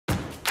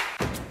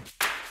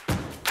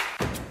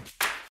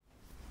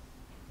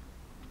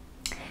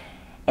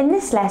In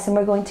this lesson,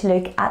 we're going to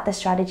look at the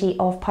strategy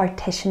of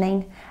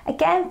partitioning,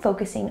 again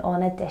focusing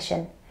on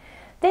addition.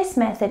 This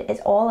method is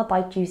all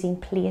about using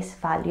place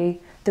value,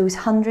 those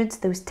hundreds,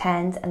 those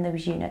tens and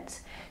those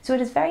units. So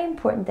it is very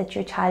important that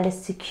your child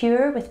is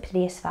secure with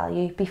place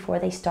value before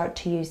they start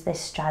to use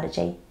this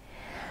strategy.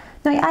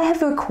 Now, I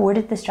have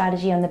recorded the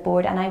strategy on the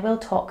board and I will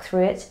talk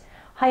through it.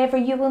 However,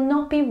 you will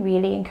not be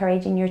really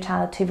encouraging your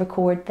child to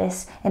record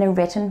this in a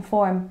written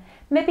form.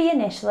 Maybe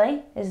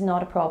initially is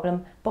not a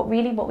problem, but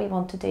really what we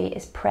want to do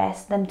is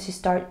press them to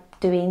start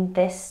doing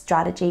this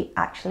strategy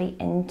actually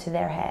into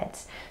their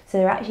heads. So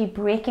they're actually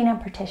breaking and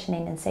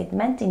partitioning and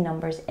segmenting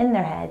numbers in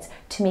their heads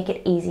to make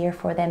it easier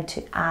for them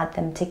to add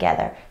them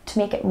together, to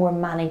make it more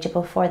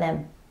manageable for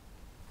them.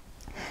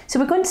 So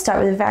we're going to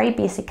start with a very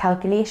basic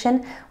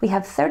calculation. We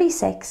have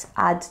 36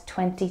 add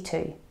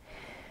 22.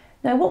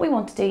 Now what we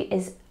want to do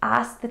is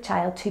ask the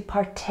child to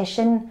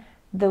partition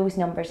those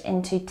numbers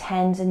into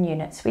tens and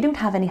units. We don't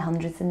have any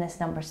hundreds in this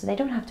number, so they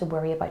don't have to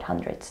worry about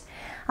hundreds.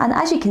 And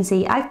as you can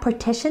see, I've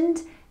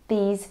partitioned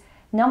these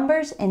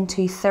numbers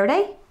into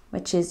 30,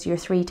 which is your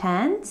 3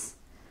 tens,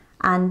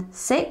 and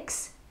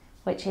 6,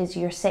 which is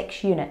your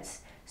 6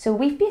 units. So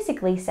we've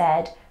basically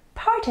said,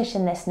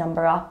 partition this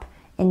number up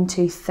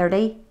into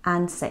 30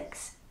 and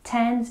 6,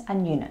 tens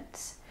and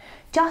units.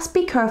 Just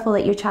be careful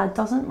that your child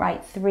doesn't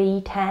write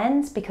 3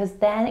 tens, because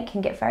then it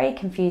can get very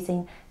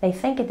confusing. They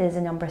think it is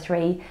a number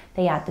 3,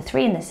 they add the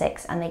 3 and the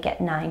 6 and they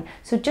get 9.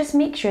 So just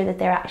make sure that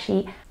they're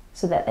actually,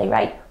 so that they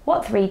write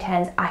what 3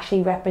 tens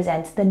actually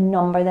represents, the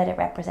number that it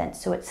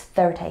represents, so it's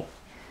 30.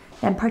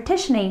 Then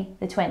partitioning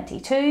the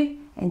 22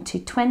 into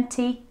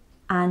 20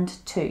 and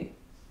 2.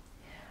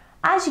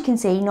 As you can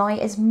see, now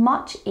it's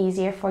much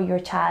easier for your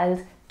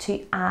child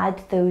to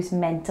add those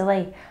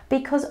mentally,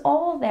 because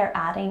all they're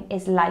adding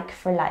is like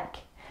for like.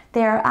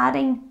 They're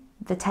adding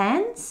the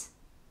tens,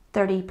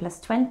 30 plus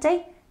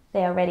 20.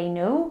 They already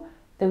know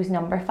those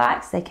number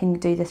facts. They can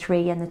do the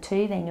 3 and the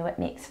 2. They know it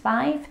makes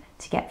 5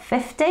 to get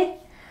 50.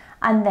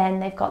 And then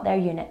they've got their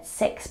unit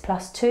 6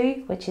 plus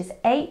 2, which is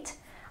 8.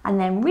 And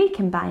then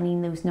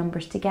recombining those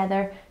numbers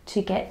together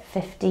to get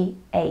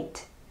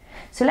 58.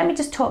 So let me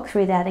just talk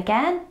through that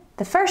again.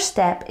 The first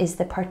step is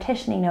the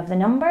partitioning of the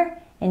number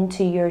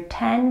into your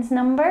tens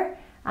number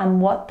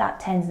and what that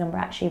tens number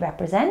actually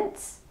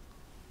represents.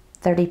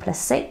 30 plus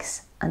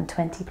 6 and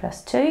 20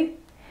 plus 2.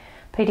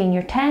 Putting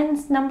your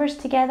tens numbers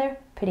together,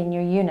 putting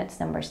your units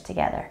numbers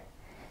together.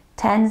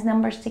 Tens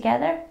numbers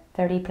together,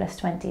 30 plus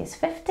 20 is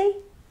 50.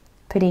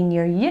 Putting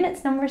your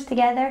units numbers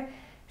together,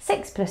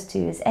 6 plus 2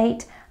 is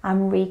 8,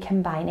 and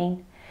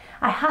recombining.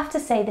 I have to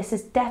say this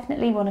is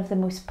definitely one of the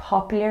most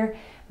popular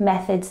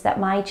methods that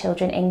my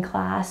children in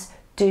class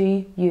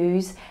do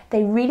use.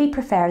 They really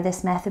prefer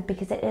this method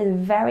because it is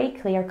very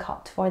clear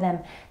cut for them.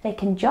 They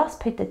can just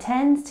put the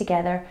tens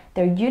together,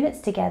 their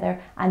units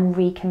together and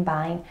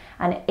recombine,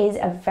 and it is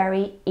a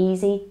very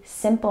easy,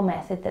 simple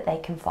method that they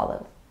can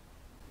follow.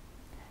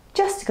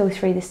 Just to go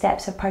through the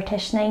steps of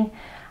partitioning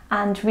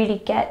and really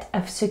get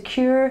a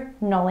secure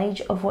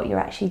knowledge of what you're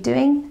actually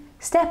doing.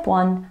 Step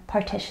 1,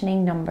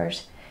 partitioning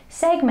numbers.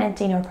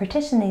 Segmenting or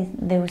partitioning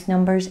those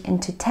numbers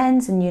into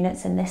tens and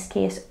units in this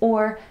case,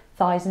 or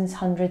thousands,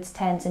 hundreds,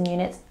 tens and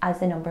units as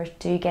the numbers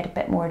do get a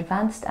bit more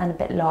advanced and a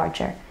bit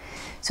larger.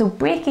 So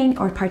breaking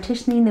or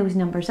partitioning those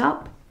numbers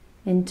up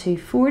into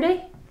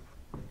 40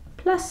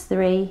 plus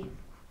 3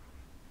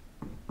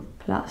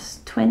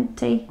 plus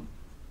 20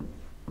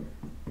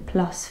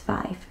 plus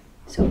 5.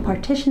 So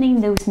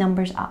partitioning those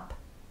numbers up.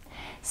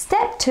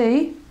 Step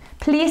 2,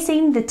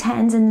 placing the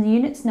tens and the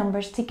units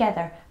numbers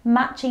together,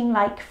 matching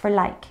like for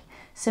like.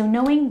 So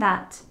knowing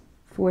that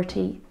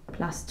 40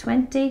 plus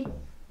 20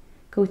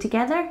 go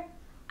together,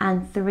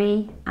 and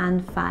 3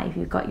 and 5.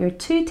 You've got your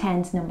 2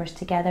 tens numbers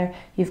together,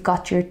 you've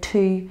got your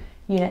 2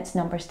 units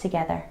numbers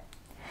together.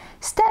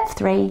 Step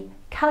 3,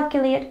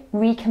 calculate,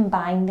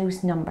 recombine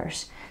those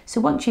numbers.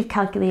 So once you've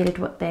calculated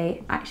what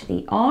they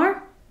actually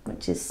are,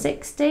 which is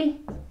 60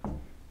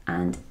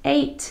 and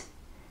 8,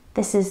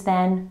 this is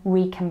then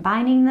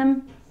recombining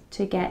them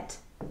to get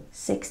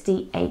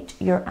 68,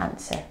 your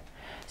answer.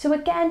 So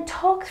again,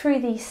 talk through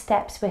these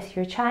steps with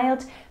your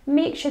child.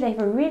 Make sure they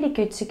have a really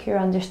good, secure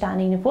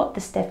understanding of what the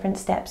different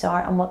steps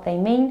are and what they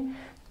mean.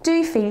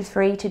 Do feel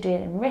free to do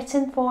it in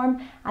written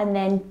form and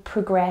then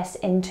progress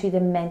into the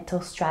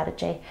mental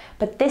strategy.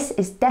 But this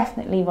is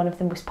definitely one of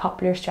the most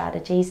popular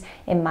strategies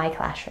in my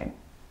classroom.